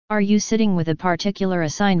Are you sitting with a particular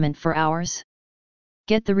assignment for hours?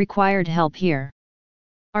 Get the required help here.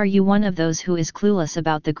 Are you one of those who is clueless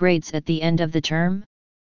about the grades at the end of the term?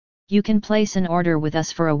 You can place an order with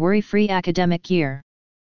us for a worry-free academic year.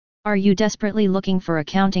 Are you desperately looking for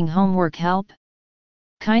accounting homework help?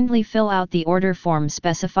 Kindly fill out the order form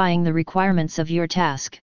specifying the requirements of your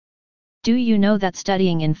task. Do you know that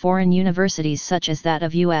studying in foreign universities such as that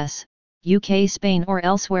of US, UK, Spain or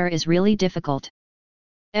elsewhere is really difficult?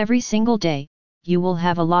 Every single day, you will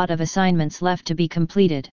have a lot of assignments left to be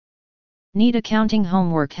completed. Need accounting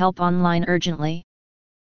homework help online urgently?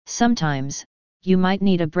 Sometimes, you might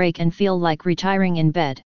need a break and feel like retiring in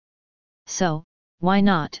bed. So, why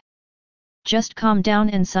not? Just calm down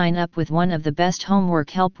and sign up with one of the best homework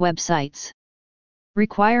help websites.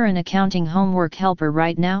 Require an accounting homework helper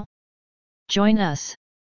right now? Join us.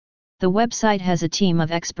 The website has a team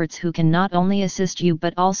of experts who can not only assist you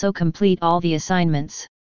but also complete all the assignments.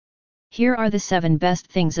 Here are the 7 best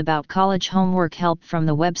things about college homework help from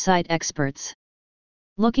the website experts.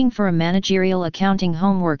 Looking for a managerial accounting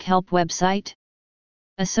homework help website?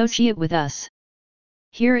 Associate with us.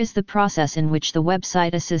 Here is the process in which the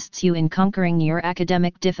website assists you in conquering your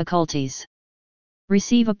academic difficulties.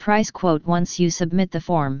 Receive a price quote once you submit the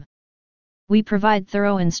form. We provide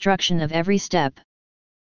thorough instruction of every step.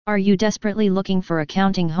 Are you desperately looking for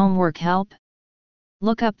accounting homework help?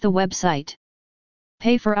 Look up the website.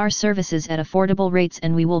 Pay for our services at affordable rates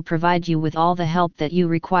and we will provide you with all the help that you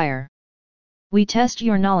require. We test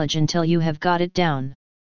your knowledge until you have got it down.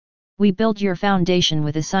 We build your foundation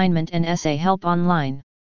with assignment and essay help online.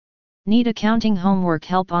 Need accounting homework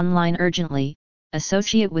help online urgently?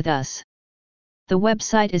 Associate with us. The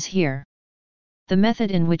website is here. The method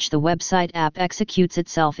in which the website app executes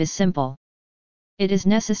itself is simple. It is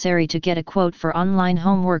necessary to get a quote for online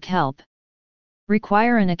homework help.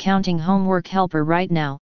 Require an accounting homework helper right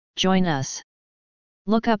now? Join us.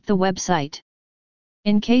 Look up the website.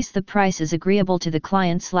 In case the price is agreeable to the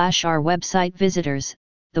client/our website visitors,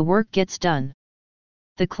 the work gets done.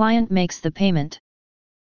 The client makes the payment.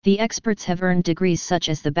 The experts have earned degrees such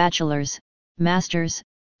as the bachelor's, master's,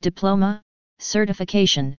 diploma,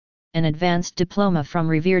 certification, and advanced diploma from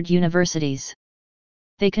revered universities.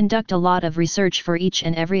 They conduct a lot of research for each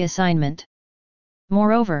and every assignment.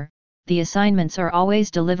 Moreover, the assignments are always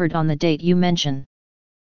delivered on the date you mention.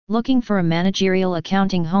 Looking for a managerial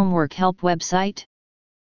accounting homework help website?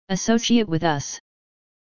 Associate with us.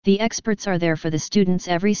 The experts are there for the students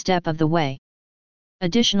every step of the way.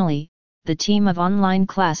 Additionally, the team of online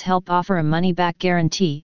class help offer a money-back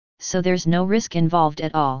guarantee, so there's no risk involved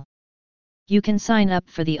at all. You can sign up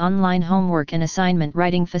for the online homework and assignment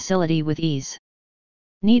writing facility with ease.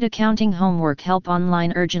 Need accounting homework help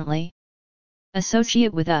online urgently?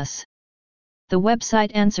 Associate with us. The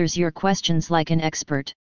website answers your questions like an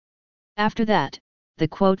expert. After that, the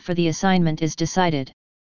quote for the assignment is decided.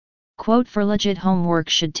 Quote for legit homework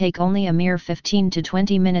should take only a mere 15 to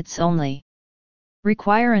 20 minutes only.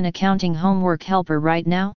 Require an accounting homework helper right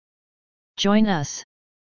now? Join us.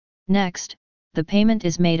 Next, the payment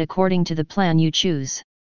is made according to the plan you choose.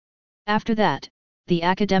 After that, the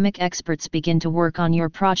academic experts begin to work on your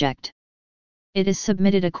project. It is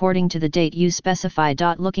submitted according to the date you specify.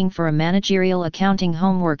 Looking for a managerial accounting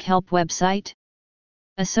homework help website?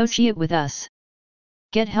 Associate with us.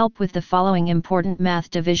 Get help with the following important math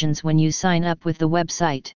divisions when you sign up with the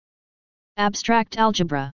website. Abstract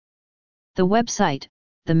algebra. The website,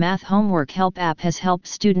 the Math Homework Help app, has helped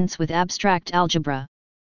students with abstract algebra.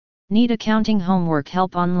 Need accounting homework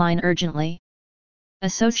help online urgently?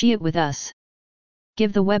 Associate with us.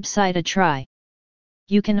 Give the website a try.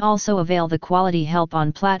 You can also avail the quality help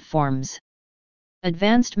on platforms.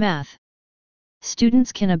 Advanced Math.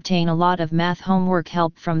 Students can obtain a lot of math homework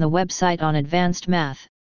help from the website on Advanced Math.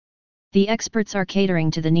 The experts are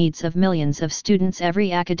catering to the needs of millions of students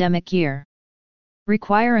every academic year.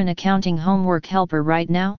 Require an accounting homework helper right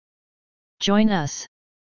now? Join us.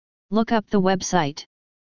 Look up the website.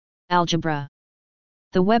 Algebra.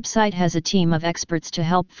 The website has a team of experts to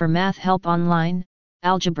help for math help online,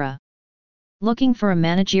 algebra. Looking for a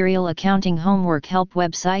managerial accounting homework help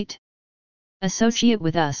website? Associate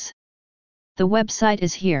with us. The website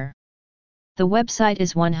is here. The website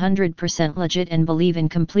is 100% legit and believe in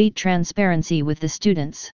complete transparency with the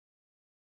students.